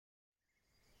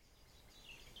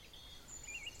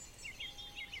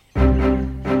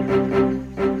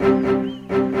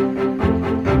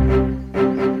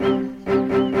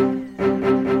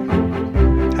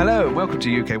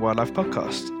UK Wildlife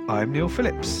Podcast. I'm Neil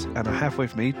Phillips, and I have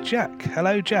with me Jack.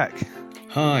 Hello, Jack.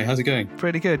 Hi, how's it going?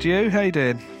 Pretty good. You? How you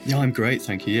doing? Yeah, I'm great,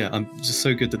 thank you. Yeah, I'm just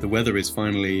so good that the weather is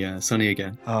finally sunny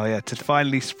again. Oh, yeah, it's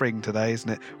finally spring today, isn't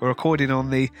it? We're recording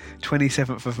on the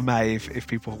 27th of May, if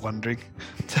people are wondering.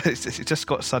 So it's just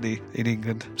got sunny in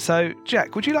England. So,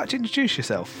 Jack, would you like to introduce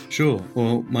yourself? Sure.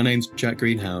 Well, my name's Jack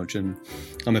Greenhalgh, and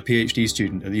I'm a PhD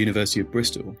student at the University of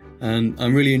Bristol. And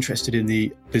I'm really interested in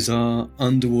the bizarre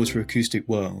underwater acoustic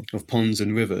world of ponds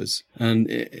and rivers. And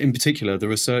in particular, the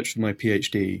research for my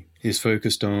PhD is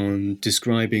focused on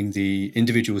describing the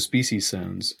individual species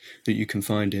sounds that you can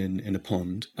find in a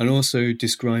pond, and also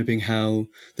describing how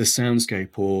the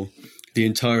soundscape or the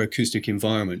entire acoustic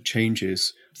environment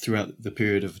changes throughout the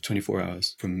period of 24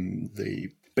 hours, from the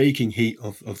baking heat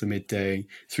of the midday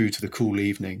through to the cool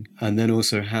evening, and then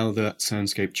also how that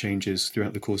soundscape changes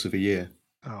throughout the course of a year.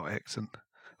 Oh, excellent.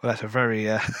 Well, that's a very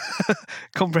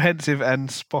comprehensive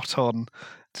and spot-on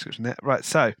description. Right,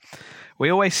 so we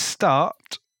always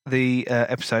start the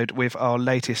episode with our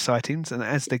latest sightings, and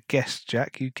as the guest,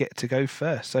 Jack, you get to go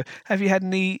first. So have you had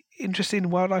any interesting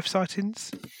wildlife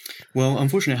sightings? Well,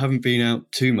 unfortunately, I haven't been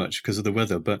out too much because of the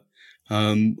weather, but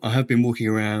I have been walking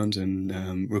around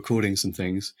and recording some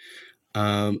things.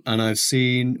 And I've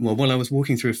seen, well, while I was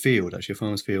walking through a field, actually a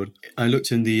farmer's field, I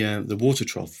looked in the water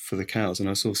trough for the cows, and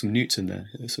I saw some newts in there.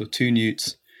 I saw two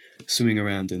newts swimming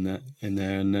around in there,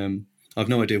 and I've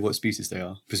no idea what species they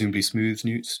are. Presumably smooth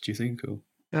newts, do you think? Or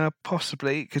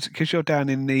possibly, because you're down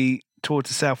in towards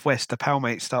the southwest, the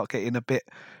palmates start getting a bit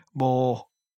more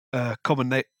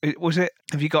common.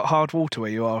 Have you got hard water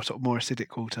where you are, sort of more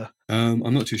acidic water? I'm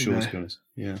not too sure, to be honest.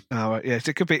 Yeah. Oh, right, yeah. So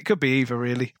it could be either,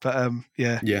 really. But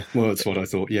yeah. Yeah. Well, that's what I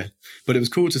thought. Yeah. But it was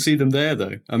cool to see them there,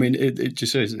 though. I mean, it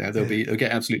just shows that they'll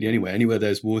get absolutely anywhere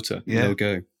there's water. Yeah. They'll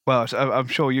go. Well, I'm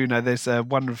sure you know. There's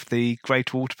one of the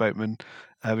great water boatmen.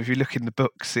 If you look in the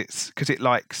books, it's because it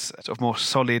likes sort of more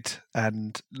solid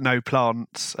and no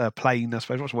plants, plain, I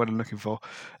suppose. What's the word I'm looking for?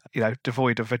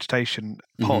 Devoid of vegetation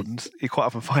ponds. Mm-hmm. You quite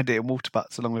often find it in water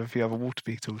butts along with a few other water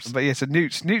beetles. But yeah, so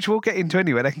newts will get into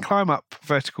anywhere. They can climb up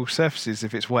vertical surfaces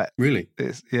if it's wet. Really?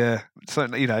 Yeah.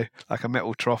 Certainly, like a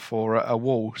metal trough or a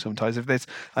wall sometimes. If there's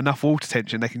enough water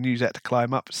tension, they can use that to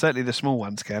climb up. Certainly the small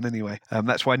ones can anyway.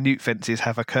 That's why newt fences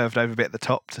have a curved over bit at the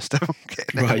top to stop them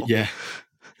getting out. Right, yeah.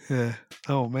 Yeah.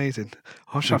 Oh, amazing.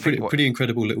 Pretty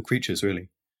incredible little creatures, really.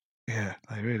 Yeah,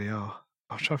 they really are.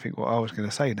 I'm trying to think what I was going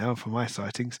to say now for my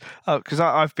sightings. Oh, because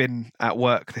I've been at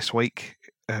work this week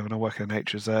when I work in a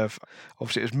nature reserve.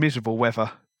 Obviously, it was miserable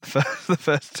weather for the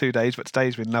first 2 days, but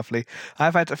today's been lovely.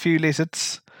 I've had a few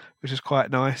lizards, which is quite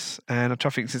nice. And I'm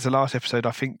trying to think, since the last episode,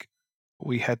 I think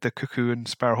we had the cuckoo and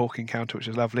sparrowhawk encounter, which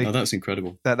is lovely. Oh, that's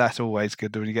incredible. That's always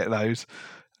good when you get those.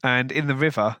 And in the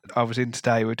river I was in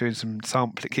today, we're doing some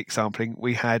kick sampling.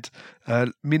 We had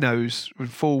minnows with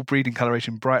full breeding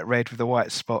coloration, bright red with the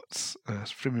white spots,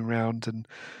 swimming around, and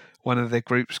one of their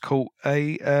groups caught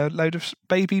a load of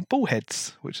baby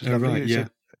bullheads, which is lovely. Right, yeah.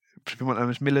 People want them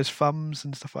as Miller's thumbs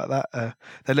and stuff like that.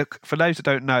 They look, for those that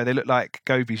don't know, they look like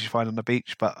gobies you find on the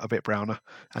beach, but a bit browner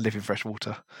and live in fresh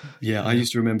water. Yeah, I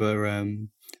used to remember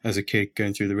as a kid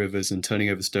going through the rivers and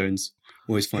turning over stones.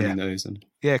 Always finding those.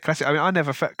 Yeah, classic. I mean, I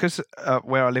never felt, because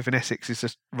where I live in Essex is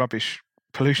just rubbish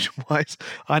pollution-wise.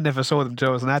 I never saw them until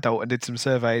I was an adult and did some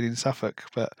surveying in Suffolk.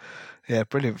 But yeah,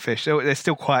 brilliant fish. They're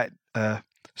still quite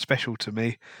special to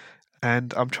me.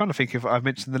 And I'm trying to think if I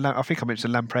mentioned I think I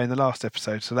mentioned lamprey in the last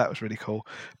episode, so that was really cool.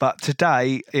 But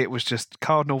today it was just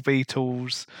cardinal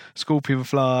beetles, scorpion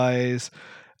flies,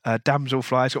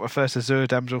 damselflies. Got my first azure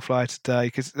damselfly today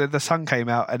because the sun came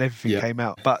out and everything came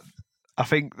out. But I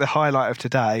think the highlight of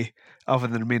today, other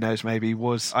than the minnows maybe,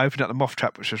 was I opened up the moth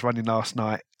trap, which was running last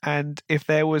night. And if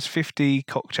there was 50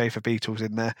 cockchafer beetles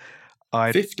in there,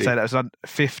 I'd 50? say that was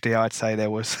 50. I'd say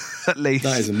there was at least.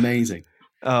 That is amazing.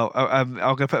 Oh, I'm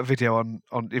going to put a video on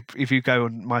if you go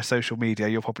on my social media,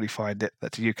 you'll probably find it.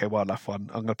 That's a UK wildlife one.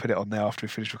 I'm going to put it on there after we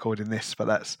finish recording this. But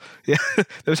there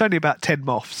was only about 10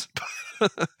 moths,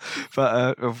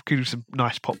 but I've given some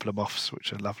nice poplar moths,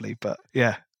 which are lovely. But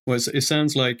yeah. Well, it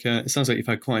sounds like you've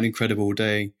had quite an incredible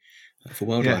day for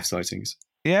wildlife sightings.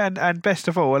 Yeah, and best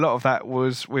of all, a lot of that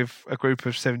was with a group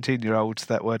of 17-year-olds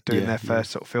that were doing their first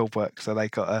sort of field work. So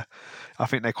they I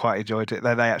think they quite enjoyed it.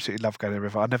 They absolutely love going to the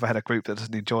river. I've never had a group that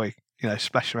doesn't enjoy,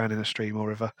 splashing around in a stream or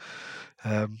river.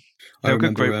 I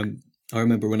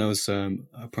remember when I was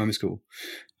at primary school,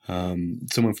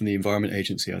 someone from the Environment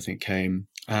Agency, I think, came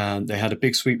and they had a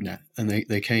big sweep net, and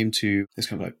they came to this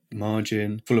kind of like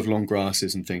margin full of long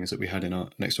grasses and things that we had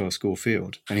next to our school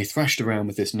field. And he thrashed around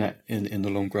with this net in the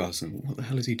long grass, and what the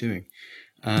hell is he doing?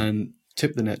 And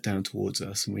tipped the net down towards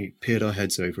us, and we peered our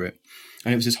heads over it.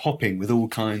 And it was just hopping with all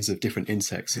kinds of different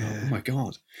insects. And oh my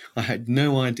God, I had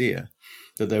no idea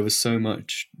that there was so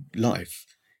much life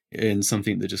in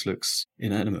something that just looks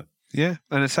inanimate. Yeah,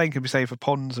 and the same can be said for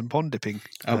ponds and pond dipping.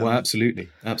 Well, absolutely.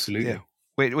 Yeah.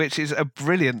 Which is a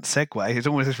brilliant segue. It's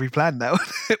almost as we planned that,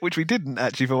 which we didn't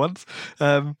actually for once,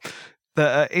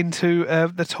 into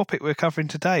the topic we're covering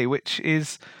today, which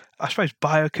is, I suppose,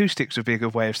 bioacoustics would be a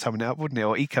good way of summing it up, wouldn't it?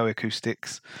 Or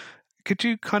ecoacoustics. Could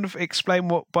you kind of explain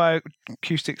what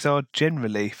bioacoustics are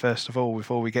generally, first of all,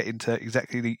 before we get into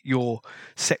exactly your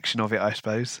section of it, I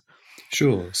suppose?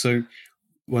 Sure. So,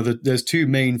 there's two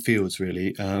main fields,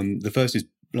 really. The first is,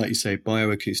 like you say,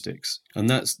 bioacoustics. And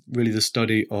that's really the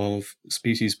study of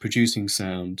species producing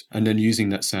sound and then using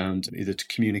that sound either to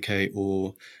communicate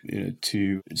or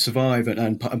to survive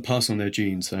and pass on their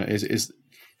genes.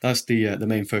 That's the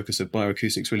main focus of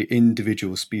bioacoustics, really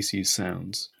individual species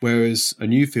sounds. Whereas a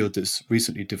new field that's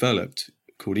recently developed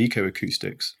called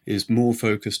ecoacoustics is more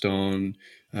focused on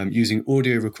using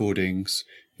audio recordings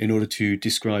in order to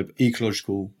describe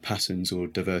ecological patterns or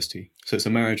diversity. So it's a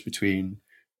marriage between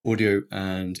audio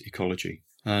and ecology.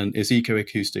 And it's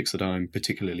ecoacoustics that I'm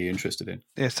particularly interested in.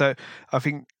 Yeah, so I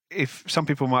think if some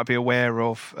people might be aware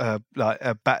of like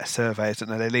a bat survey, isn't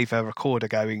there? They leave a recorder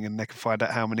going and they can find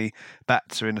out how many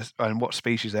bats are in and what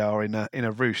species they are in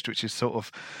a roost, which is sort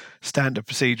of standard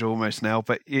procedure almost now.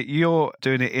 But you're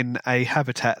doing it in a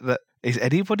habitat that, is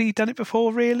anybody done it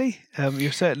before, really?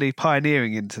 You're certainly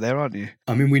pioneering into there, aren't you?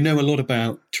 I mean, we know a lot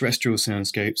about terrestrial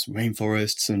soundscapes,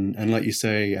 rainforests, and like you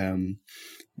say,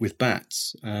 with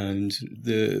bats, and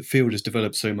the field has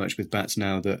developed so much with bats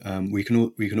now that we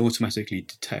can automatically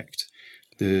detect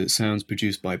the sounds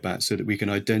produced by bats so that we can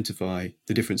identify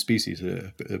the different species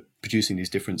that are producing these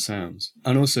different sounds.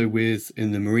 And also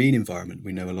in the marine environment,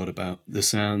 we know a lot about the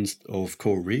sounds of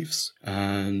coral reefs,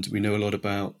 and we know a lot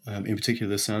about, in particular,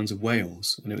 the sounds of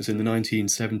whales. And it was in the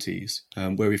 1970s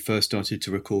where we first started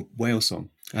to record whale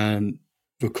song. And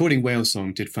recording whale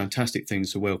song did fantastic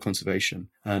things for whale conservation,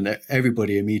 and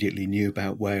everybody immediately knew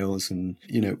about whales and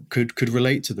could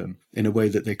relate to them in a way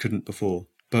that they couldn't before.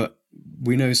 But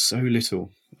we know so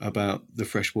little about the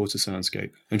freshwater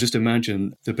soundscape, and just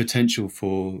imagine the potential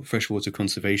for freshwater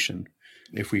conservation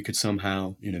if we could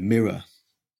somehow mirror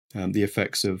the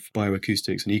effects of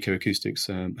bioacoustics and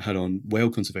ecoacoustics had on whale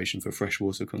conservation for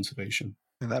freshwater conservation.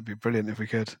 And that'd be brilliant if we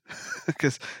could,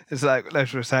 because it's like we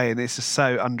were saying, it's just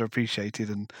so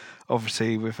underappreciated, and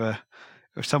obviously with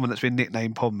someone that's been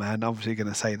nicknamed Pond Man, obviously going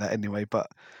to say that anyway. But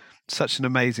such an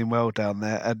amazing world down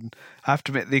there, and I have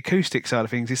to admit, the acoustic side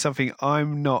of things is something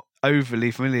I'm not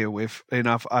overly familiar with.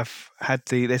 I've had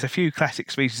there's a few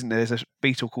classic species, isn't there? There's a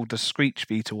beetle called the screech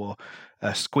beetle or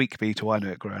a squeak beetle. I know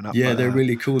it growing up. Yeah, they're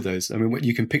really cool. Those. I mean,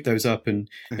 you can pick those up, and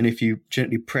if you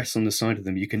gently press on the side of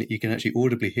them, you can actually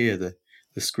audibly hear the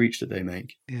screech that they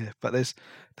make. Yeah, but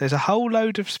there's a whole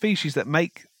load of species that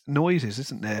make noises,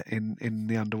 isn't there, in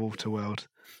the underwater world?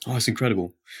 Oh, it's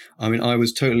incredible. I mean, I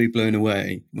was totally blown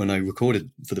away when I recorded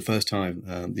for the first time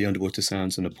the underwater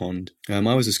sounds in a pond. I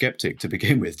was a skeptic to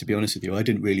begin with, to be honest with you. I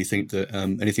didn't really think that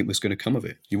anything was going to come of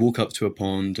it. You walk up to a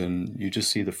pond and you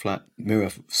just see the flat mirror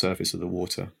surface of the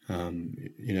water.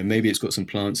 Maybe it's got some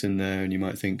plants in there and you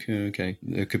might think, okay,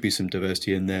 there could be some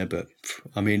diversity in there. But,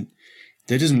 I mean,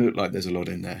 there doesn't look like there's a lot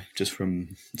in there just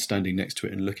from standing next to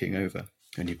it and looking over.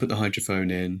 And you put the hydrophone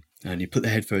in and you put the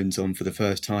headphones on for the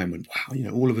first time and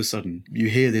wow, all of a sudden you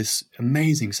hear this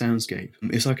amazing soundscape.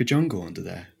 It's like a jungle under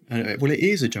there. Well, it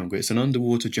is a jungle. It's an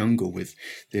underwater jungle with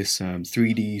this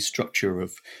 3D structure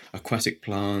of aquatic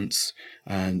plants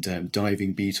and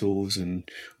diving beetles and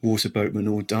water boatmen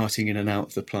all darting in and out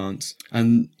of the plants.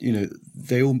 And,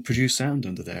 they all produce sound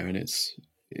under there, and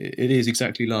it is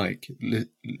exactly like,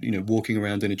 walking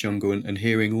around in a jungle and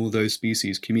hearing all those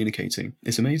species communicating.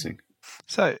 It's amazing.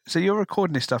 So you're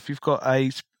recording this stuff. You've got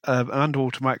an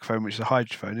underwater microphone, which is a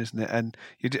hydrophone, isn't it? And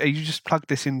you just plug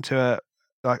this into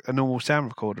a normal sound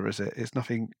recorder, is it? It's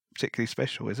nothing particularly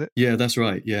special, is it? Yeah, that's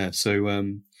right. Yeah. So,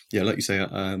 like you say, a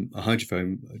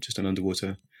hydrophone, just an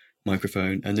underwater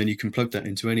microphone, and then you can plug that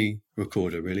into any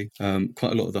recorder, really.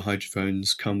 Quite a lot of the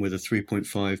hydrophones come with a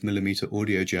 3.5 millimeter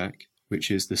audio jack, which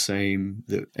is the same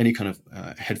that any kind of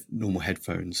normal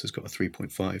headphones has got a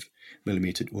 3.5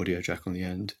 millimeter audio jack on the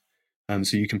end.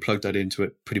 So you can plug that into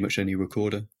it, pretty much any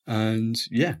recorder, and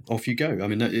yeah, off you go. I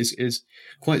mean, that is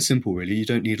quite simple, really. You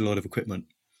don't need a lot of equipment,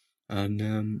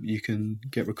 and you can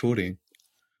get recording.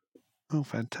 Oh,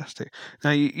 fantastic.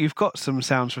 Now, you've got some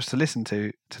sounds for us to listen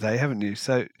to today, haven't you?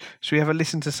 So should we have a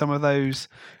listen to some of those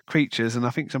creatures? And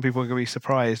I think some people are going to be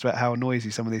surprised about how noisy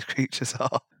some of these creatures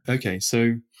are. Okay,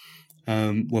 so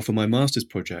Well, for my master's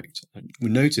project, we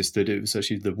noticed that it was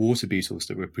actually the water beetles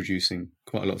that were producing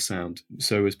quite a lot of sound.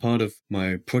 So as part of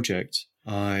my project,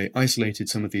 I isolated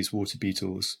some of these water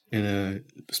beetles in a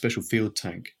special field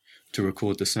tank to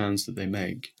record the sounds that they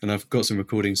make. And I've got some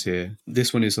recordings here.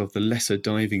 This one is of the lesser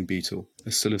diving beetle,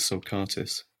 Acilus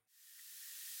sulcatus.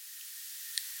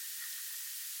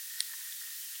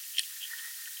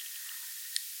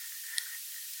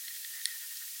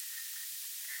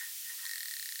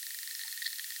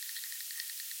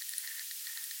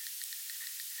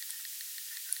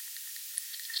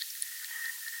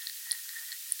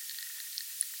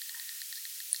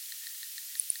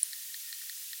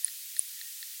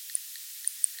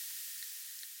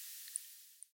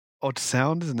 Odd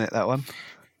sound, isn't it, that one?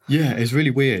 Yeah, it's really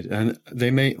weird. And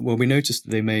we noticed that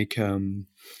they make some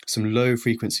low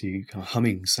frequency kind of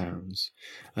humming sounds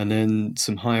and then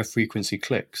some higher frequency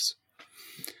clicks.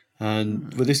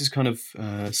 And well, this is kind of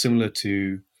similar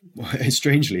to, it's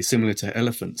strangely similar to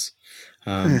elephants.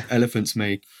 Elephants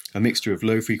make a mixture of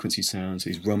low frequency sounds,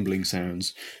 these rumbling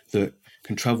sounds that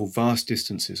can travel vast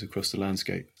distances across the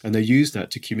landscape. And they use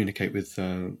that to communicate with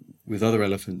other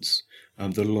elephants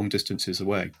that are long distances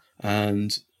away.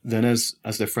 And then as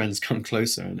their friends come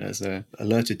closer and as they're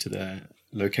alerted to their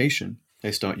location,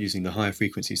 they start using the higher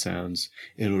frequency sounds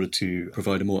in order to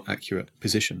provide a more accurate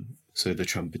position. So the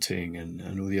trumpeting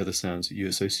and all the other sounds that you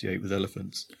associate with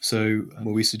elephants. So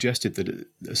we suggested that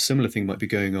a similar thing might be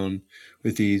going on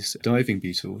with these diving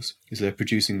beetles, is they're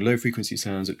producing low frequency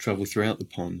sounds that travel throughout the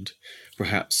pond,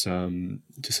 perhaps to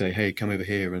say, hey, come over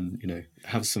here and,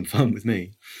 have some fun with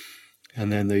me. And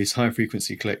then these high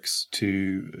frequency clicks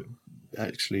to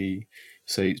actually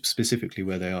say specifically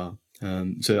where they are.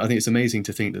 So I think it's amazing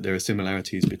to think that there are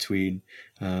similarities between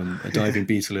a diving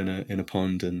beetle in a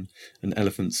pond and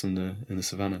elephants in the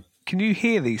savannah. Can you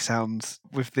hear these sounds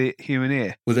with the human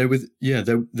ear? Well, they're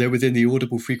within the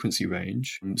audible frequency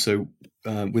range. So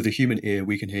with the human ear,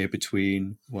 we can hear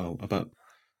between about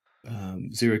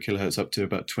 0 kilohertz up to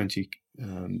about 20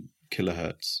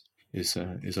 kilohertz. Is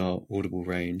our audible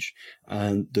range,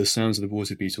 and the sounds of the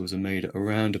water beetles are made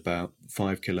around about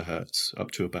 5 kilohertz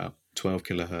up to about 12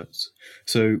 kilohertz.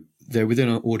 So they're within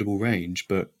our audible range,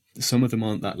 but some of them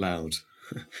aren't that loud.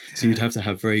 So you'd have to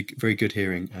have very, very good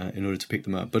hearing in order to pick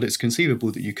them up. But it's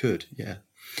conceivable that you could, yeah.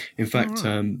 In fact,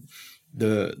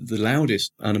 the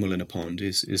loudest animal in a pond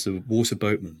is the water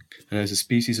boatman. And as a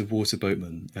species of water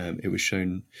boatman, it was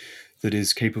shown that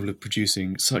is capable of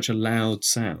producing such a loud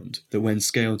sound that when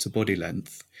scaled to body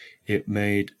length, it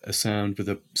made a sound with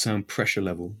a sound pressure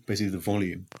level, basically the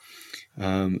volume,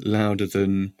 louder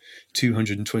than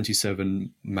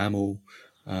 227 mammal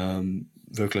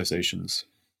vocalizations.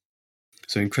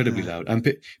 So incredibly loud.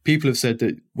 And people have said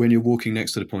that when you're walking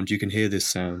next to the pond, you can hear this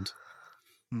sound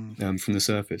from the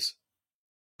surface.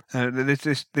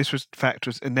 This fact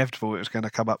was inevitable. It was going to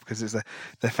come up because it's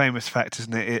the famous fact,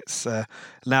 isn't it? It's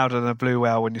louder than a blue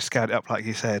whale when you scale it up, like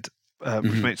you said,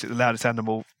 which makes it the loudest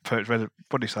animal for its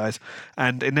body size.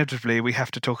 And inevitably, we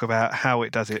have to talk about how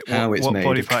it does it. How it's made,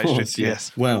 body of part course,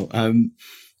 yes. Well,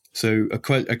 so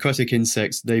aquatic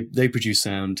insects, they produce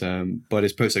sound by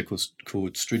this process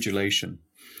called stridulation,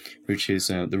 which is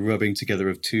the rubbing together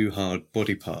of two hard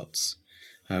body parts.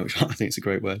 Which I think is a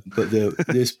great word. But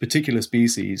this particular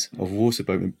species of water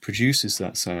boatman produces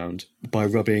that sound by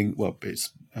rubbing,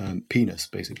 its penis,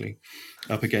 basically,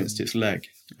 up against its leg.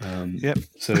 Yep.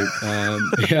 So, yeah.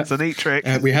 It's a neat trick.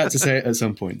 We had to say it at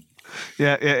some point.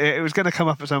 Yeah, it was going to come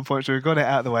up at some point, so we've got it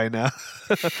out of the way now.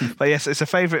 But yes, it's a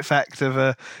favourite fact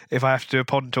of if I have to do a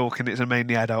pond talk and it's a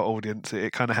mainly adult audience,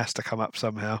 it kind of has to come up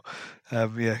somehow.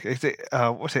 Is it,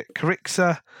 what's it,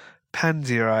 Corixa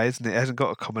Pansieri, isn't it? It hasn't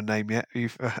got a common name yet.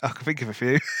 I can think of a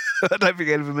few. I don't think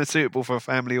any of them are suitable for a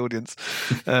family audience.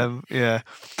 Yeah.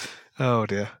 Oh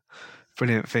dear.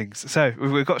 Brilliant things. So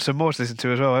we've got some more to listen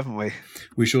to as well, haven't we?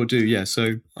 We sure do, yeah.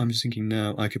 So I'm just thinking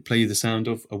now I could play you the sound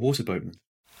of a water boatman.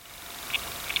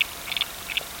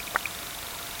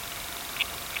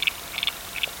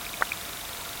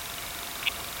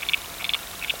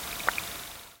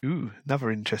 Ooh,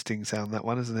 another interesting sound, that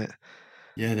one, isn't it?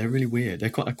 Yeah, they're really weird. They're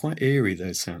quite eerie,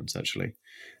 those sounds, actually.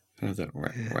 Kind of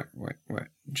that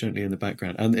gently in the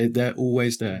background. And they're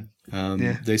always there.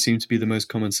 They seem to be the most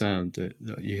common sound that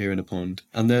you hear in a pond.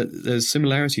 And there's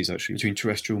similarities, actually, between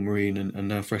terrestrial, marine, and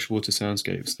now freshwater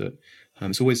soundscapes. That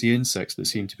it's always the insects that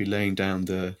seem to be laying down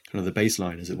the kind of the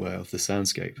baseline, as it were, of the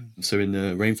soundscape. So in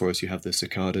the rainforest, you have the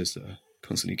cicadas that are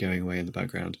constantly going away in the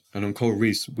background. And on coral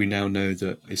reefs, we now know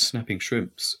that it's snapping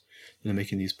shrimps. They're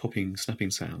making these popping, snapping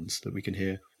sounds that we can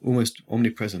hear almost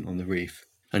omnipresent on the reef.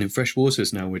 And in fresh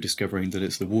waters now, we're discovering that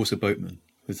it's the water boatman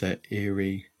with their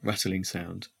eerie rattling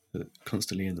sound that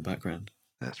constantly in the background.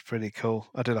 That's pretty cool.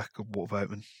 I do like a good water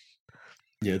boatman.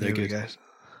 Yeah, they're There we good. go.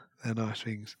 They're nice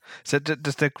things. So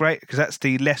does the great, because that's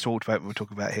the less water boatman we're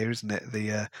talking about here, isn't it?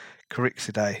 The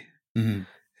Carixidae. Hmm.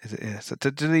 Is it? Yeah. So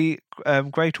do the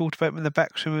great water boatman, the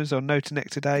back swimmers or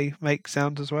Notonectidae make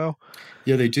sound as well?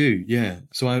 Yeah, they do. Yeah.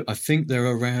 So I think there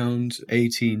are around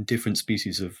 18 different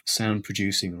species of sound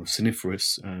producing or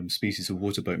soniferous species of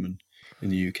water boatmen in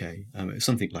the UK. It's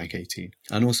something like 18.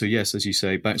 And also, yes, as you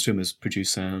say, back swimmers produce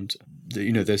sound.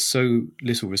 There's so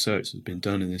little research that's been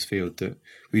done in this field that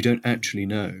we don't actually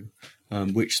know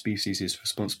which species is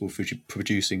responsible for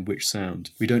producing which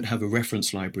sound. We don't have a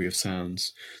reference library of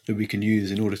sounds that we can use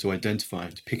in order to identify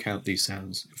and to pick out these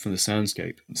sounds from the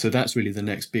soundscape. So that's really the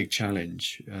next big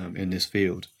challenge in this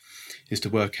field, is to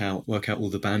work out all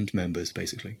the band members,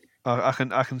 basically. I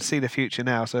can see the future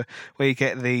now. So where you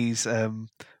get these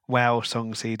WoW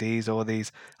song CDs or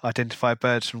these identify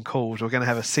birds from calls, we're going to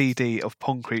have a CD of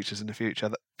pond creatures in the future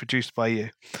that produced by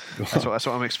you. That's what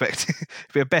I'm expecting.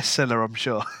 It'll be a bestseller, I'm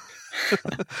sure.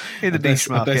 In the niche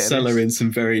market, a bestseller in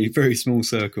some very, very small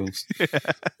circles. Yeah.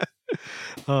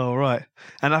 Oh, right.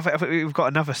 And I think we've got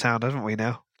another sound, haven't we,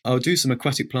 now? I'll do some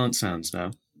aquatic plant sounds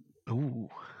now. Ooh.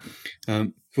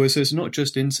 So it's not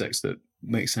just insects that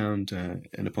make sound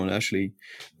in a pond. Actually,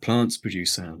 plants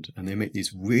produce sound, and they make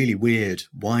these really weird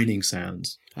whining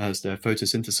sounds as they're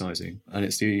photosynthesizing. And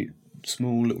it's the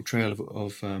small little trail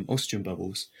of oxygen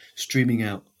bubbles streaming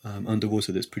out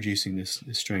underwater that's producing this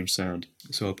strange sound.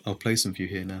 So I'll play some for you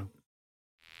here now.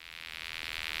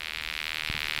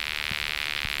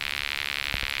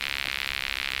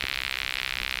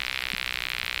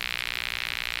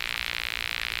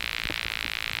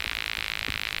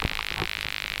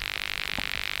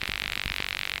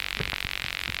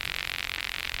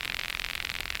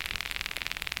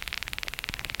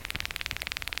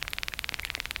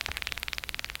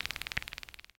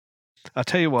 I'll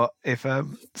tell you what, if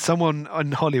someone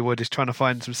in Hollywood is trying to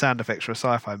find some sound effects for a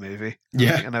sci-fi movie, Yeah.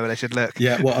 I think I know where they should look.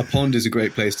 Yeah, well, a pond is a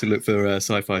great place to look for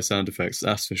sci-fi sound effects,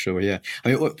 that's for sure, yeah. I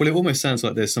mean, well, it almost sounds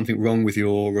like there's something wrong with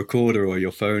your recorder or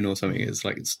your phone or something. It's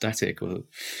like it's static or,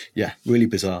 yeah, really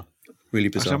bizarre. Really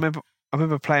bizarre. I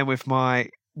remember playing with my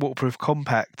waterproof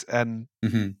compact, and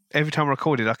every time I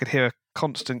recorded, I could hear a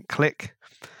constant click.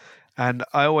 And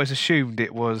I always assumed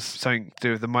it was something to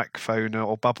do with the microphone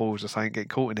or bubbles or something getting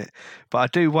caught in it. But I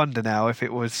do wonder now if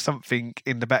it was something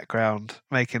in the background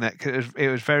making that. Cause it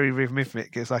was very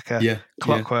rhythmic. It's like a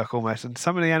clockwork almost. And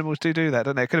some of the animals do that,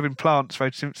 don't they? It could have been plants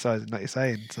photosynthesizing, like you're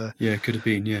saying. So. Yeah, it could have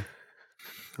been, yeah.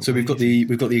 So we've got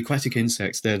the aquatic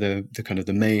insects. They're the kind of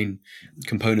the main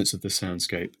components of the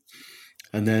soundscape.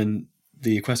 And then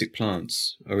the aquatic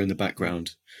plants are in the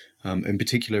background. In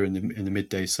particular in the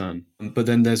midday sun. But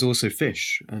then there's also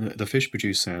fish, and the fish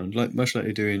produce sound, much like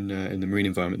they do in the marine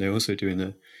environment. They also do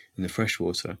in the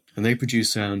freshwater, and they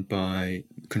produce sound by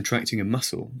contracting a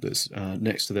muscle that's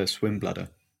next to their swim bladder.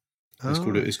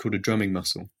 It's called a drumming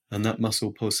muscle, and that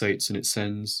muscle pulsates and it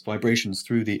sends vibrations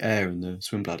through the air in the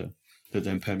swim bladder that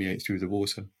then permeate through the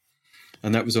water,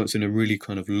 and that results in a really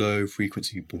kind of low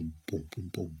frequency boom boom boom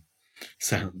boom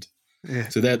sound. Yeah.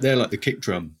 So they're like the kick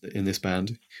drum in this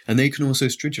band, and they can also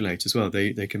stridulate as well.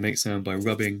 They can make sound by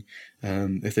rubbing.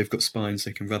 If they've got spines,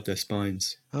 they can rub their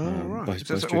spines right. by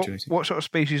stridulating. What sort of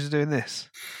species are doing this?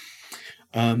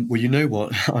 Well, you know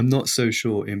what? I'm not so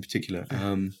sure in particular.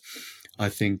 I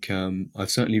think I've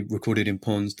certainly recorded in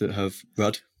ponds that have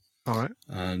rudd, all right,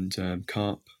 and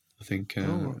carp. I think,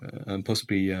 and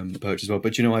possibly perch as well.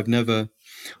 But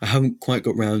I haven't quite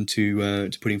got round to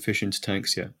putting fish into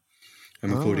tanks yet.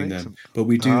 And recording them, but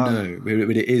we do know. But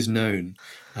it is known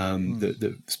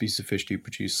that species of fish do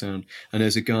produce sound. And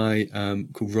there's a guy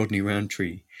called Rodney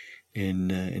Roundtree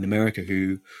in America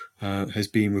who has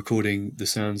been recording the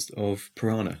sounds of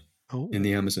piranha in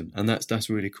the Amazon, and that's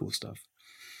really cool stuff.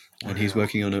 And he's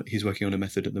working on a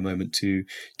method at the moment to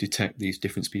detect these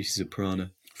different species of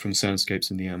piranha from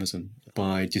soundscapes in the Amazon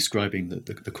by describing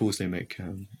the calls they make.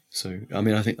 So, I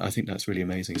mean, I think that's really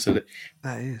amazing. So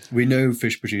that is. We know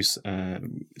fish produce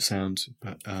sound,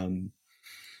 but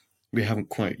we haven't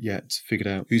quite yet figured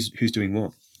out who's doing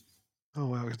what. Oh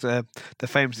well, the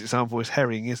famous example is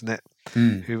herring, isn't it?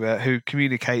 Who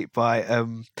communicate by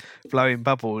blowing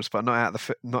bubbles, but not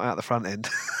out the front end.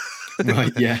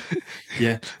 Right, yeah.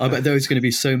 I bet there's going to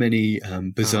be so many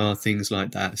bizarre things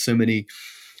like that. So many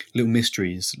little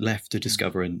mysteries left to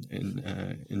discover in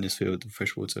this field of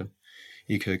freshwater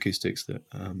ecoacoustics that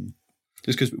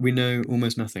just because we know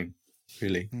almost nothing,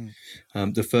 really.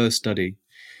 The first study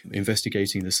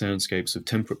investigating the soundscapes of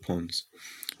temperate ponds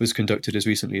was conducted as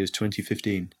recently as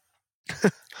 2015.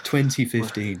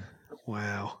 2015.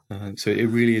 Wow. So it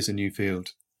really is a new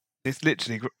field. It's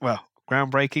literally,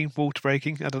 groundbreaking, water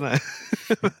breaking. I don't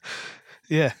know.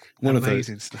 Yeah. One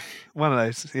amazing of those. stuff. One of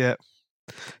those, yeah.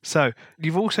 So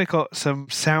you've also got some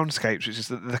soundscapes, which is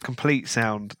the complete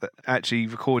sound that actually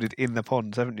recorded in the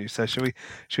ponds, haven't you? So should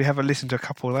we have a listen to a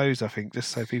couple of those? I think just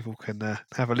so people can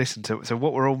have a listen to it. So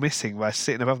what we're all missing by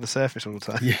sitting above the surface all the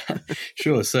time. Yeah,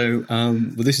 sure. So,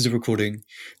 this is a recording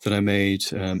that I made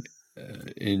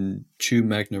in Chew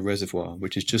Magna Reservoir,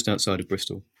 which is just outside of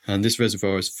Bristol. And this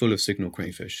reservoir is full of signal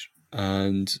crayfish,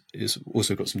 and it's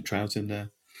also got some trout in there,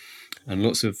 and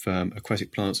lots of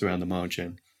aquatic plants around the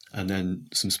margin, and then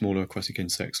some smaller aquatic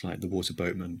insects like the water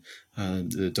boatman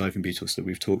and the diving beetles that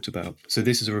we've talked about. So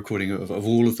this is a recording of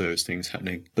all of those things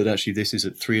happening, but actually this is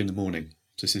at 3 a.m.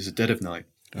 This is the dead of night.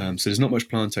 So there's not much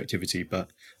plant activity,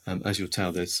 but as you'll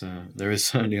tell, there is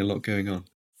certainly a lot going on.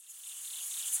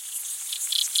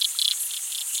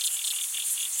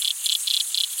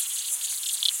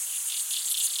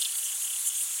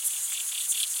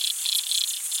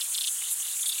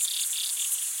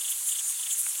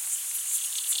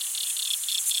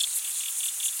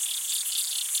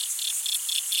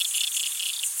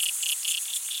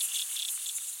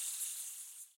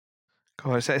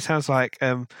 God, it sounds like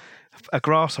a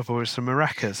grasshopper with some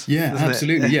maracas. Yeah,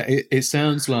 absolutely. Yeah, it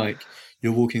sounds like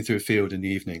you're walking through a field in the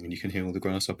evening and you can hear all the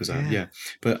grasshoppers out. Yeah,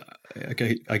 but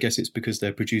I guess it's because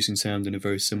they're producing sound in a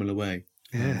very similar way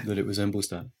that it resembles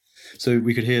that. So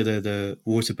we could hear the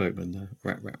water boatman, the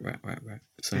rat, rat, rat, rat, rat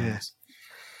sounds.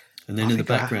 Yeah. And then in the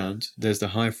background, there's the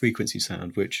high frequency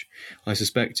sound, which I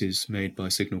suspect is made by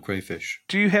signal crayfish.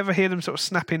 Do you ever hear them sort of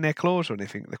snapping their claws or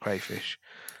anything, the crayfish?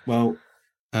 Well,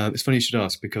 it's funny you should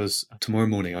ask, because tomorrow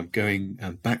morning I'm going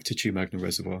back to Chew Magna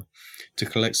Reservoir to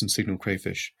collect some signal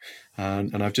crayfish.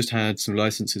 And I've just had some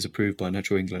licenses approved by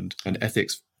Natural England and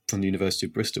ethics from the University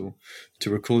of Bristol to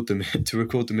record them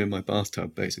in my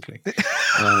bathtub, basically.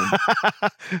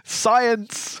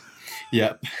 Science!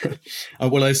 Yeah.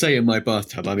 Well, I say in my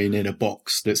bathtub, I mean in a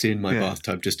box that's in my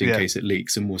bathtub, just in case it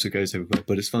leaks and water goes everywhere.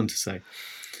 But it's fun to say.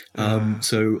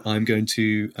 So I'm going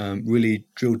to really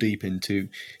drill deep into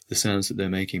the sounds that they're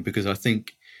making, because I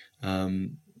think, I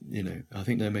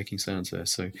think they're making sounds there.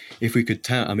 So if we could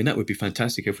tell, I mean, that would be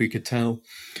fantastic if we could tell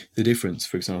the difference,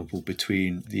 for example,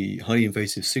 between the highly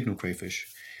invasive signal crayfish,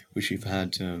 which we've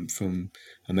had from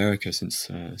America since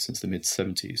the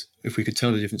mid-70s. If we could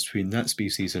tell the difference between that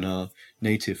species and our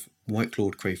native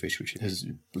white-clawed crayfish, which has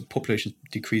population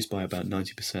decreased by about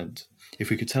 90%, if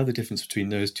we could tell the difference between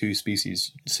those two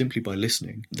species simply by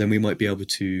listening, then we might be able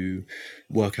to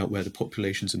work out where the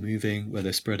populations are moving, where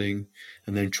they're spreading,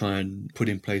 and then try and put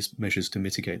in place measures to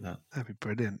mitigate that. That'd be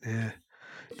brilliant, yeah.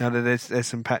 Now, there's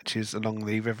some patches along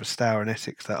the River Stour in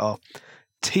Essex that are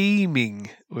teeming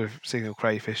with signal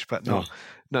crayfish, but not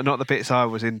the bits I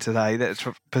was in today. That's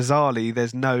bizarrely,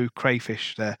 there's no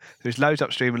crayfish there. There's loads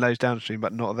upstream and loads downstream,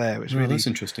 but not there. It's really, that's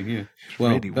interesting. Yeah,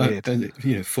 well, really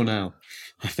weird. For now,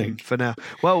 I think. For now,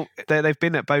 well, they've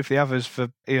been at both the others for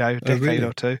a decade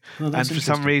or two, and for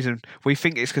some reason we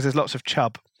think it's because there's lots of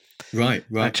chub. Right.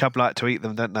 And chub like to eat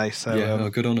them, don't they? So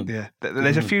good on them. Yeah,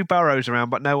 there's a few burrows around,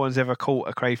 but no one's ever caught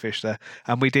a crayfish there.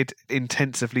 And we did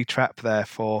intensively trap there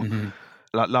for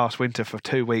like last winter for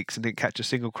 2 weeks and didn't catch a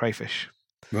single crayfish.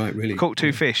 Right, really. We caught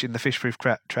 2 fish in the fish-proof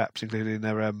traps, including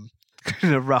a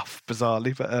rough,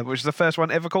 bizarrely, but which is the first one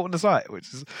ever caught on the site.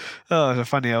 Which is it's a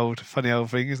funny old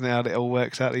thing, isn't it? How it all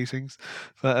works out, these things.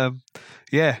 But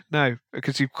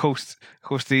because of course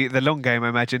the long game, I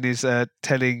imagine, is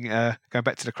telling going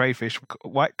back to the crayfish,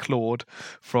 white clawed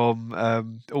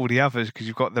from all the others, because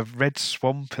you've got the red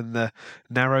swamp and the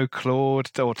narrow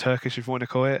clawed, or Turkish if you want to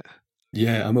call it.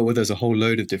 Yeah, there's a whole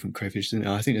load of different crayfish.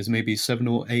 I think there's maybe 7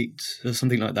 or 8 or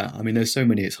something like that. I mean, there's so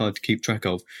many, it's hard to keep track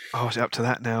of. Oh, is it up to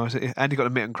that now? Is it? And you've got the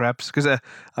mitten crabs. Because I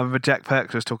remember Jack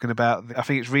Perks was talking about, I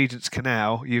think it's Regent's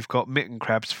Canal, you've got mitten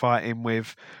crabs fighting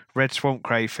with red swamp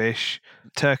crayfish,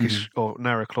 Turkish or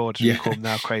narrow clawed, as we call them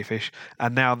now, crayfish,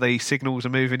 and now the signals are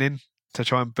moving in to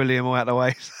try and bully them all out of the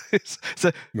way.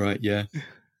 Right, yeah.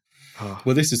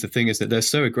 Well, this is the thing, is that they're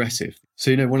so aggressive.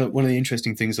 So, one of the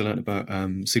interesting things I learned about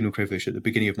signal crayfish at the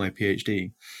beginning of my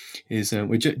PhD is, do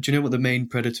you know what the main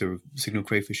predator of signal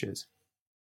crayfish is?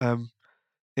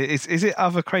 Is it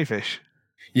other crayfish?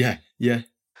 Yeah. It's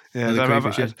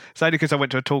only because I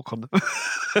went to a talk on them.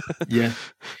 Yeah.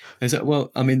 Is that,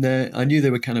 well, I mean, I knew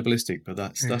they were cannibalistic, but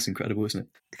that's incredible, isn't it?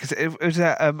 Because it was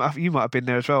you might have been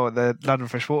there as well at the London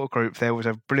Freshwater Group. There was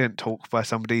a brilliant talk by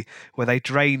somebody where they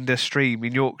drained a stream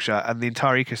in Yorkshire, and the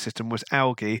entire ecosystem was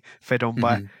algae fed on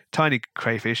by tiny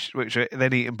crayfish, which are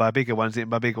then eaten by bigger ones, eaten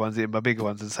by bigger ones, eaten by bigger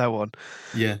ones, and so on.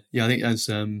 Yeah. I think as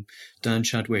Dan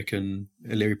Chadwick and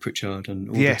Leary Pritchard and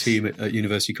all the team at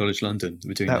University College London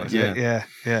were doing that.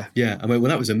 Yeah. I mean, well,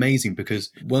 that was amazing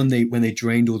because when they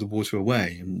drained all the water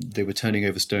away and they were turning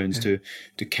over stones to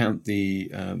count they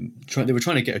were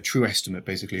trying to get a true estimate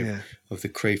basically of the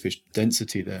crayfish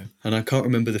density there. And I can't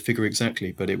remember the figure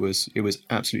exactly, but it was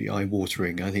absolutely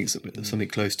eye-watering. I think something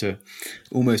close to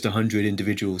almost 100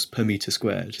 individuals per metre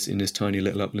squared in this tiny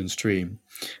little upland stream.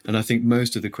 And I think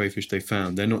most of the crayfish they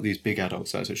found, they're not these big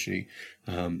adults. That's actually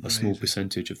a small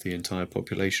percentage of the entire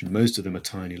population. Most of them are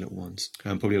tiny little ones,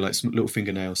 probably like little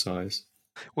fingernail size.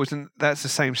 That's the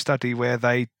same study where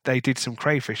they did some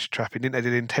crayfish trapping, didn't they?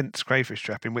 Did intense crayfish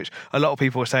trapping, which a lot of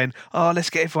people were saying, oh, let's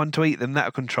get everyone to eat them,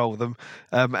 that'll control them.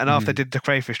 And after they did the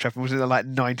crayfish trapping, wasn't it like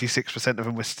 96% of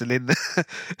them were still in there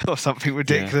or something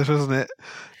ridiculous, wasn't it?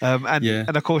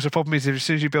 And of course the problem is as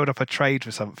soon as you build up a trade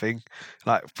for something,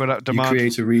 like product demand, you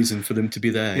create a reason for them to be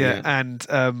there. And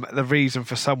the reason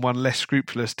for someone less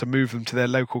scrupulous to move them to their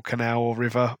local canal or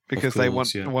river because they want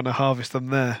to harvest them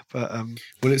there. But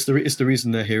well, it's the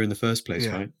reason they're here in the first place,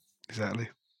 right? Exactly.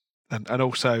 And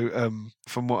also,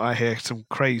 from what I hear, some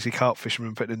crazy carp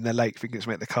fishermen putting in their lake thinking it's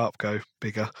make the carp go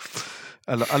bigger,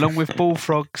 along with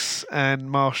bullfrogs and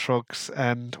marsh frogs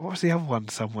and what was the other one?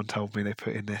 Someone told me they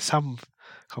put in there. I can't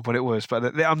remember what it was, but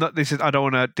I'm not. I don't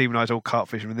want to demonise all carp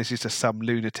fishermen. This is just some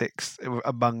lunatics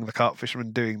among the carp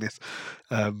fishermen doing this.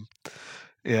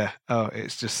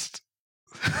 It's just.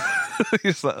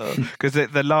 It's like, because I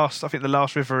think the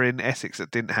last river in Essex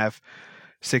that didn't have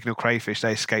signal crayfish,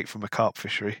 they escaped from a carp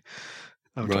fishery.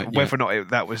 Whether or not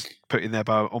that was put in there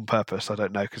on purpose, I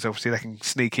don't know, because obviously they can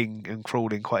sneak in and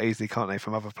crawl in quite easily, can't they,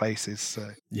 from other places?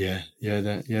 So.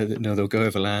 They'll go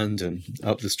over land and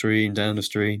up the stream, down the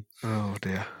stream. Oh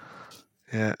dear,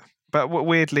 yeah. But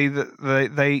weirdly,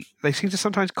 that they seem to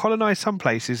sometimes colonise some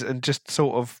places and just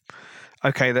sort of.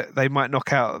 Okay, that they might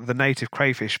knock out the native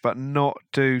crayfish, but not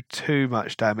do too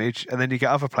much damage. And then you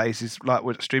get other places like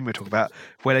what stream we're talking about,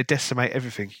 where they decimate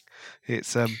everything.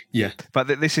 It's But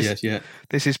this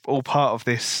is all part of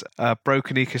this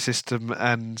broken ecosystem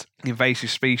and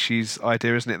invasive species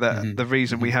idea, isn't it? That the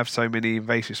reason we have so many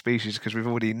invasive species is because we've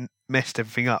already messed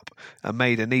everything up and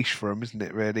made a niche for them, isn't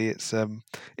it? Really, it's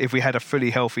if we had a fully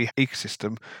healthy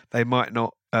ecosystem, they might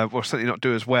not. Certainly not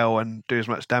do as well and do as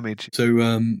much damage.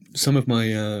 So some of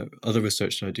my other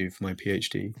research that I do for my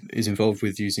PhD is involved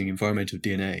with using environmental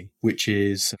DNA, which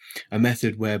is a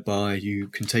method whereby you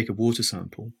can take a water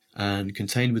sample and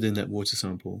contained within that water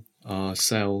sample are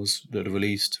cells that are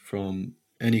released from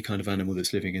any kind of animal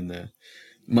that's living in there.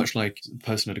 Much like a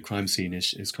person at a crime scene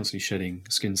is constantly shedding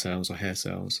skin cells or hair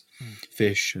cells,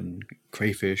 fish and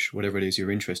crayfish, whatever it is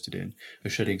you're interested in, are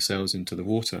shedding cells into the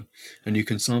water. And you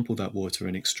can sample that water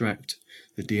and extract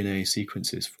the DNA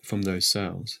sequences from those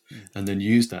cells and then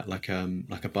use that like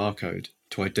a barcode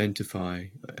to identify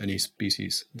any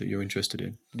species that you're interested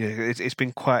in. Yeah, it's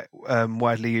been quite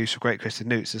widely used for great crested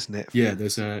newts, isn't it? Yeah,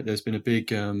 there's been a big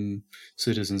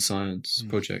citizen science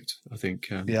project, I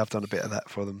think. I've done a bit of that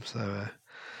for them, so...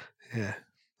 Yeah.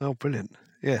 Oh, brilliant.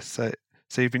 Yes. Yeah,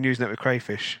 so you've been using it with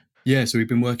crayfish? Yeah. So we've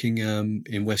been working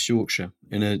in West Yorkshire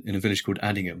in a village called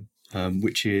Addingham,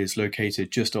 which is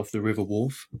located just off the River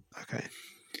Wharfe. Okay.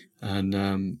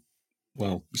 And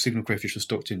signal crayfish were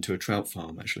stocked into a trout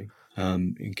farm actually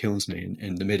in Kilsney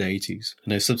in the mid-80s,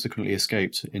 and they've subsequently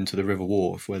escaped into the River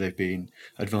Wharfe where they've been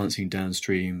advancing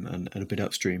downstream and a bit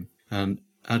upstream. And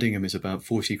Addingham is about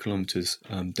 40 kilometres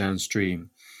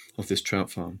downstream of this trout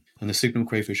farm, and the signal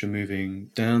crayfish are moving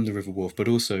down the River Wharfe but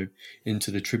also into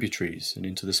the tributaries and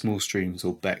into the small streams,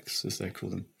 or becks as they call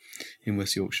them, in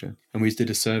West Yorkshire. And we did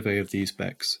a survey of these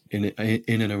becks in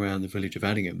and around the village of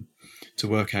Addingham to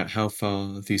work out how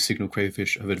far these signal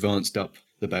crayfish have advanced up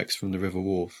the becks from the River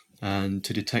Wharfe and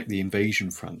to detect the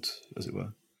invasion front, as it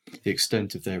were, the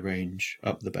extent of their range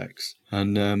up the becks.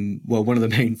 And one of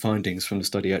the main findings from the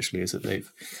study actually is that they've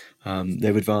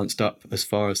advanced up as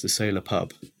far as the Sailor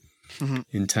Pub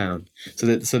in town. So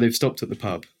they've stopped at the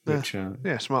pub. Which,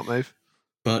 smart move.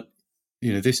 But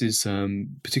this is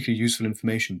particularly useful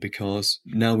information because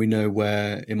now we know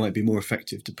where it might be more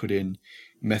effective to put in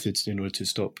methods in order to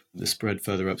stop the spread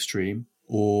further upstream,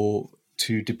 or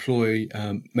to deploy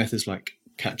methods like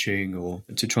catching, or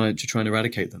to try and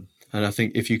eradicate them. And I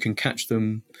think if you can catch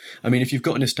them, I mean, if you've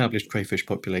got an established crayfish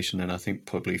population, then I think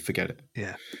probably forget it.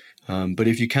 Yeah. But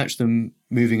if you catch them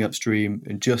moving upstream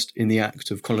and just in the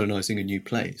act of colonizing a new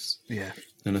place,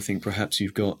 then I think perhaps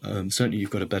you've got certainly you've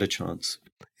got a better chance.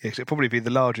 Yeah, 'cause it'd probably be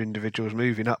the larger individuals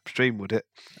moving upstream, would it?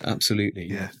 Absolutely,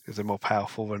 Yeah, because they're more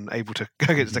powerful and able to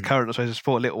go against the current. I suppose a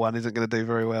sport little one isn't going to do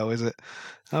very well, is it?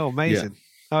 Oh, amazing. Yeah.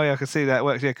 Oh, yeah, I can see that it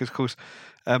works. Yeah, because, of course,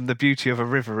 the beauty of a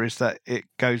river is that it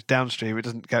goes downstream. It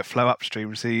doesn't flow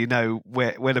upstream. So you know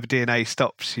where the DNA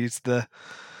stops is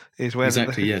where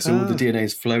exactly. Yeah, so all the DNA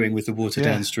is flowing with the water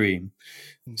downstream.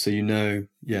 So you know,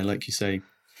 like you say,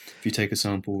 if you take a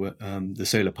sample at the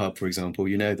Solar Pub, for example,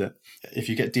 you know that if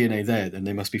you get DNA there, then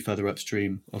they must be further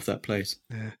upstream of that place.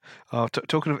 Yeah. Oh,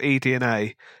 talking of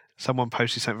eDNA, someone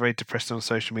posted something very depressing on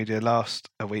social media last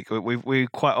week. We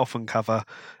quite often cover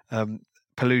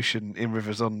pollution in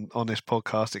rivers on this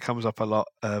podcast. It comes up a lot,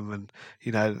 and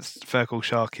Fergal,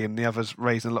 Sharkey and the others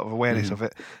raising a lot of awareness of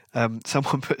it.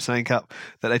 Someone put something up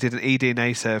that they did an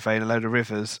eDNA survey in a load of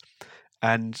rivers,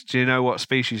 and do you know what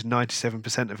species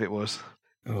 97% of it was?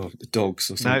 Oh, the dogs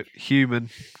or something? No,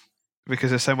 human. Because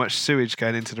there's so much sewage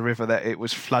going into the river that it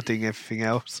was flooding everything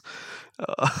else.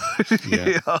 It's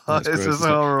just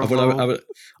horrible.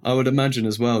 I would imagine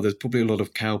as well. There's probably a lot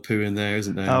of cow poo in there,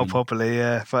 isn't there? Oh, probably,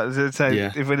 yeah. But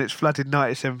when it's flooded,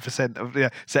 97%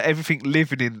 of so everything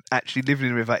living in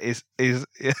the river is it's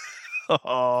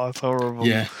horrible.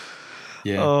 Yeah.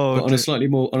 Oh, but on a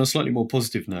slightly more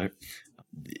positive note,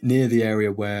 near the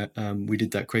area where we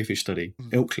did that crayfish study,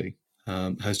 Ilkley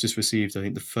has just received, I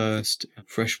think, the first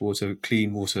freshwater,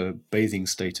 clean water bathing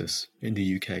status in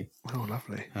the UK. Oh,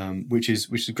 lovely! Which is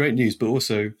great news, but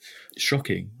also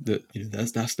shocking that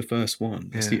that's the first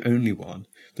one. It's the only one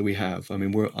that we have. I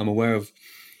mean, I'm aware of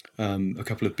a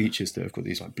couple of beaches that have got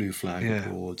these like blue flag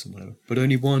boards and whatever, but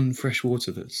only one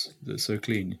freshwater that's so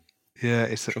clean. Yeah,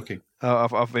 it's shocking.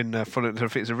 I've been following. I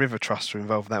think it's a River Trust were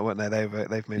involved in that, weren't they?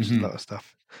 They've mentioned a lot of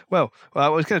stuff. Well, I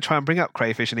was going to try and bring up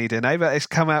crayfish and eDNA, but it's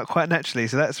come out quite naturally,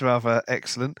 so that's rather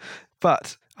excellent.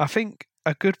 But I think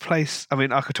a good place. I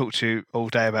mean, I could talk to you all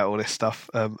day about all this stuff,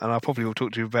 and I probably will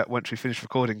talk to you about once we finish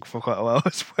recording for quite a while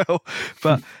as well.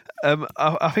 But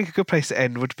I think a good place to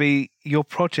end would be your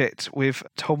project with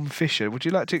Tom Fisher. Would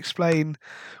you like to explain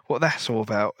what that's all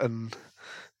about? And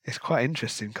it's quite an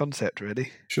interesting concept,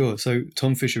 really. Sure. So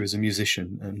Tom Fisher is a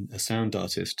musician and a sound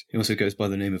artist. He also goes by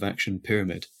the name of Action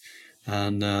Pyramid.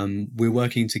 And we're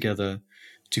working together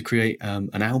to create an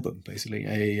album, basically,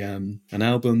 an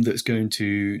album that's going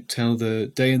to tell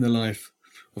the day in the life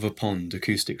of a pond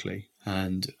acoustically.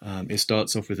 And it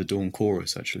starts off with a dawn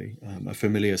chorus, actually, a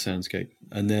familiar soundscape,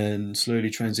 and then slowly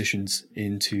transitions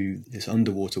into this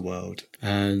underwater world.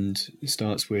 And it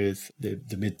starts with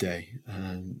the midday.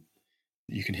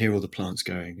 You can hear all the plants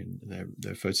going, and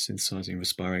they're photosynthesizing,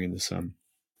 respiring in the sun.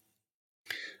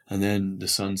 And then the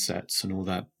sun sets and all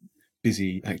that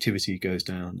busy activity goes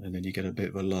down, and then you get a bit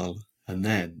of a lull. And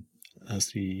then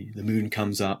as the moon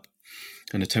comes up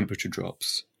and the temperature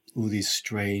drops, all these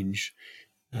strange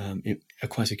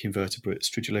aquatic invertebrate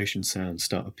stridulation sounds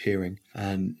start appearing,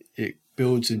 and it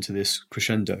builds into this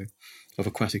crescendo of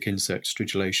aquatic insect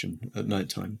stridulation at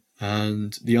nighttime.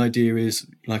 And the idea is,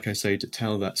 like I say, to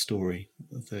tell that story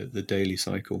of the daily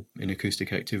cycle in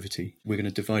acoustic activity. We're going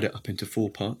to divide it up into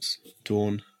 4 parts: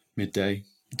 dawn, midday,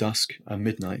 dusk, and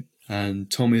midnight.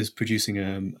 And Tom is producing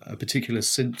a particular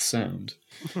synth sound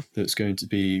that's going to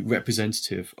be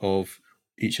representative of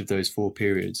each of those 4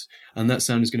 periods. And that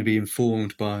sound is going to be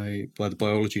informed by the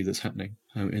biology that's happening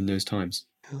in those times.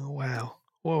 Oh, wow.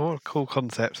 Well, what a cool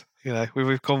concept.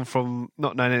 We've gone from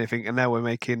not knowing anything and now we're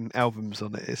making albums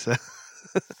on it. It's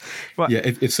right. Yeah,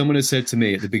 if someone had said to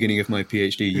me at the beginning of my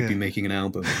PhD, you'd be making an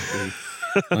album,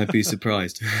 I'd be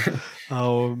surprised.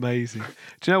 Oh, amazing.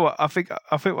 Do you know what? I think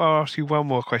I'll ask you one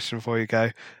more question before you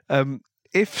go.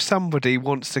 If somebody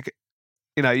wants to,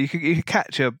 you could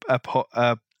catch a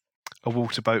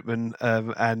water boatman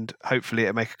and hopefully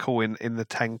it'll make a call in the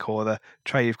tank or the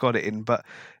tray you've got it in. But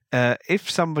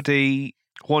if somebody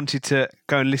wanted to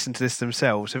go and listen to this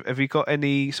themselves, have you got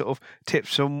any sort of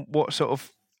tips on what sort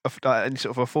of any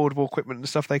sort of affordable equipment and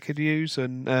stuff they could use,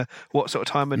 and what sort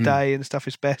of time of day and stuff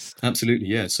is best? Absolutely,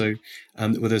 yeah. So,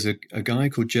 there's a guy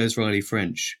called Jez Riley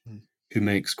French who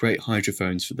makes great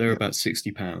hydrophones. They're about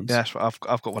 £60. Yeah, that's right.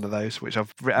 I've got one of those, which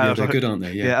I've. Yeah, they're good, aren't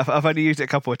they? Yeah, I've only used it a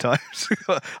couple of times.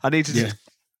 I need to just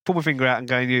pull my finger out and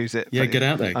go and use it. Yeah, get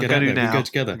out there. Get out there. We go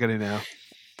together. I'm going to now.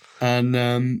 And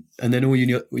then all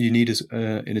you need is,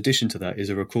 in addition to that, is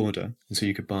a recorder. And so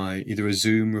you could buy either a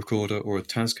Zoom recorder or a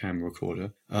Tascam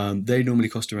recorder. They normally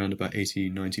cost around about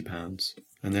 £80-90.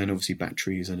 And then obviously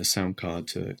batteries and a sound card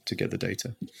to get the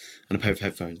data, and a pair of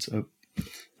headphones.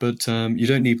 But you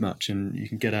don't need much, and you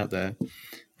can get out there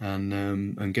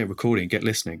and get recording, get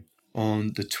listening.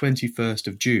 On the 21st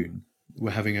of June,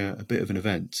 we're having a bit of an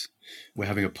event. We're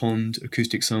having a pond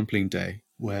acoustic sampling day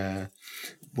where,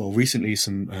 well, recently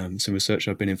some research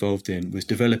I've been involved in was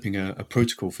developing a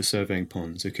protocol for surveying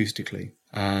ponds acoustically.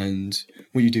 And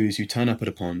what you do is you turn up at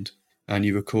a pond and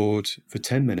you record for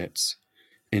 10 minutes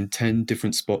in 10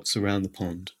 different spots around the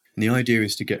pond. And the idea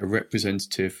is to get a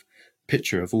representative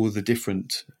picture of all the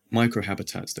different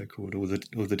microhabitats, they're called, all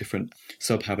the different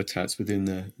subhabitats within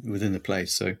the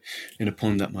place. So in a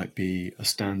pond that might be a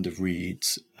stand of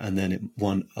reeds, and then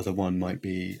one might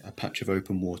be a patch of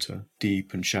open water,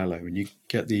 deep and shallow, and you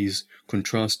get these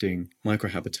contrasting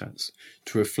microhabitats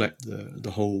to reflect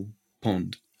the whole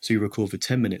pond. So you record for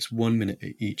 10 minutes, 1 minute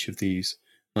at each of these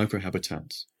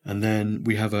microhabitats, and then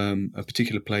we have a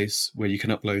particular place where you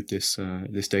can upload this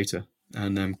data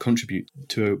and contribute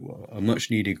to a much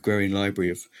needed growing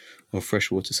library of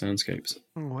freshwater soundscapes.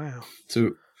 Oh, wow.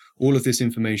 So all of this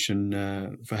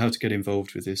information for how to get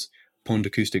involved with this Pond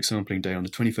Acoustic Sampling Day on the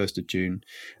 21st of June,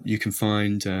 you can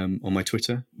find on my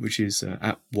Twitter, which is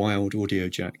at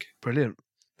WildAudioJack. Brilliant.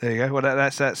 There you go. Well, that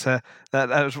was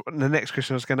the next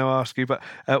question I was going to ask you. But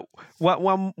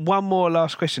one more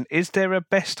last question: is there a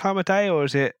best time of day, or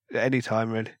is it any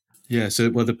time really? Yeah. So,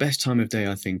 well, the best time of day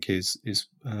I think is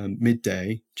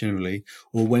midday generally,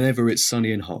 or whenever it's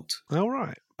sunny and hot. All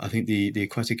right. I think the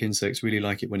aquatic insects really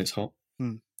like it when it's hot.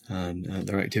 And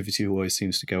their activity always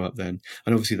seems to go up then,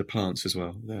 and obviously the plants as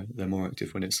well. They're more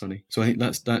active when it's sunny. So I think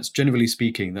that's generally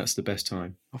speaking, that's the best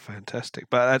time. Oh, fantastic!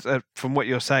 But from what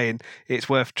you're saying, it's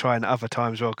worth trying other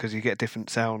times as well because you get different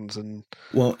sounds and.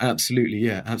 Well, absolutely,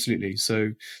 yeah, absolutely.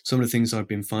 So some of the things I've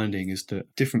been finding is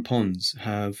that different ponds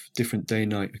have different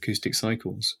day-night acoustic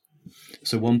cycles.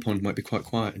 So one pond might be quite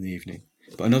quiet in the evening,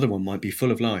 but another one might be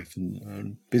full of life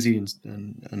and busy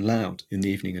and loud in the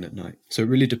evening and at night. So it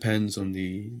really depends on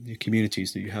the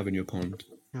communities that you have in your pond.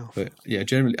 Oh. But yeah,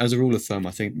 generally, as a rule of thumb,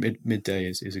 I think midday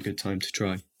is a good time to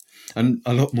try, and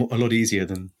a lot easier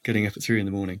than getting up at 3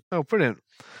 a.m. Oh, brilliant!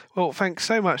 Well, thanks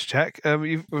so much, Jack.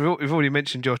 You've already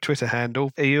mentioned your Twitter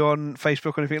handle. Are you on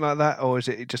Facebook or anything like that, or is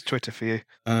it just Twitter for you?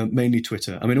 Mainly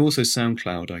Twitter. I mean, also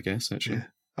SoundCloud, I guess, actually. Yeah.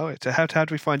 Oh, so how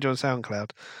do we find you on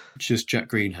SoundCloud? Just Jack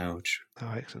Greenhalgh.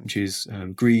 Oh, excellent. Which is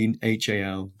Green,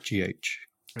 Halgh.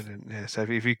 Brilliant. Yeah. So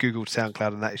if you Googled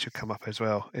SoundCloud and that, it should come up as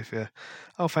well.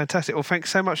 Oh, fantastic. Well, thanks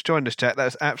so much for joining us, Jack. That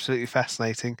was absolutely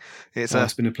fascinating.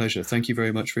 It's been a pleasure. Thank you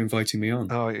very much for inviting me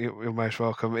on. Oh, you're most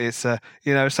welcome. It's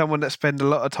someone that spends a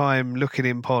lot of time looking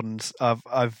in ponds.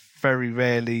 I've very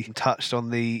rarely touched on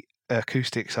the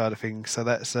acoustic side of things, so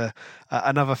that's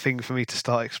another thing for me to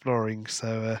start exploring.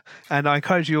 So and I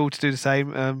encourage you all to do the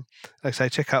same. Like I say,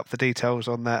 check up the details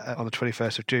on that on the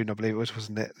 21st of June, I believe it was,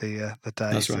 wasn't it, the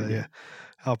day? That's right. So, yeah,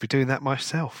 I'll be doing that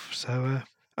myself. So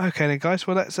okay then, guys,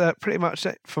 well, that's pretty much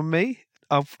it from me.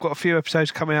 I've got a few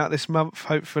episodes coming out this month,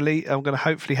 hopefully. I'm going to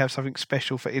hopefully have something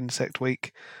special for Insect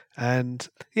Week. And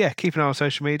yeah, keep an eye on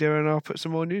social media and I'll put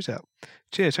some more news out.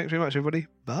 Cheers. Thanks very much, everybody.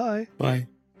 Bye. Bye.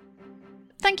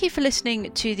 Thank you for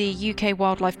listening to the UK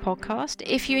Wildlife Podcast.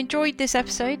 If you enjoyed this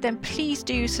episode, then please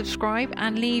do subscribe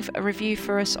and leave a review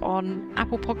for us on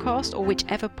Apple Podcast or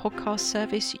whichever podcast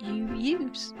service you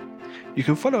use. You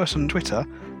can follow us on Twitter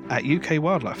at UK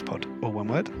Wildlife Pod, or one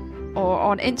word. Or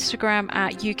on Instagram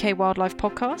at UK Wildlife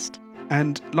Podcast.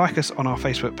 And like us on our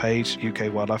Facebook page,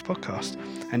 UK Wildlife Podcast.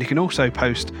 And you can also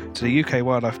post to the UK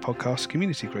Wildlife Podcast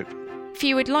community group. If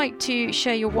you would like to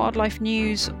share your wildlife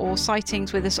news or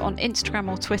sightings with us on Instagram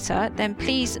or Twitter, then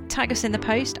please tag us in the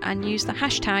post and use the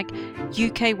hashtag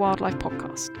UK Wildlife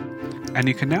Podcast. And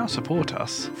you can now support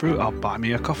us through our Buy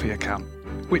Me a Coffee account,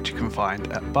 which you can find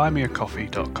at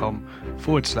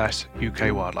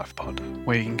buymeacoffee.com/UK Wildlife Pod,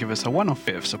 where you can give us a one-off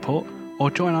bit of support or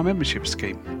join our membership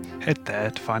scheme. Head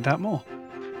there to find out more.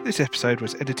 This episode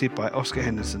was edited by Oscar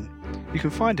Henderson. You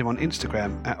can find him on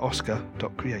Instagram at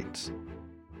oscar.creates.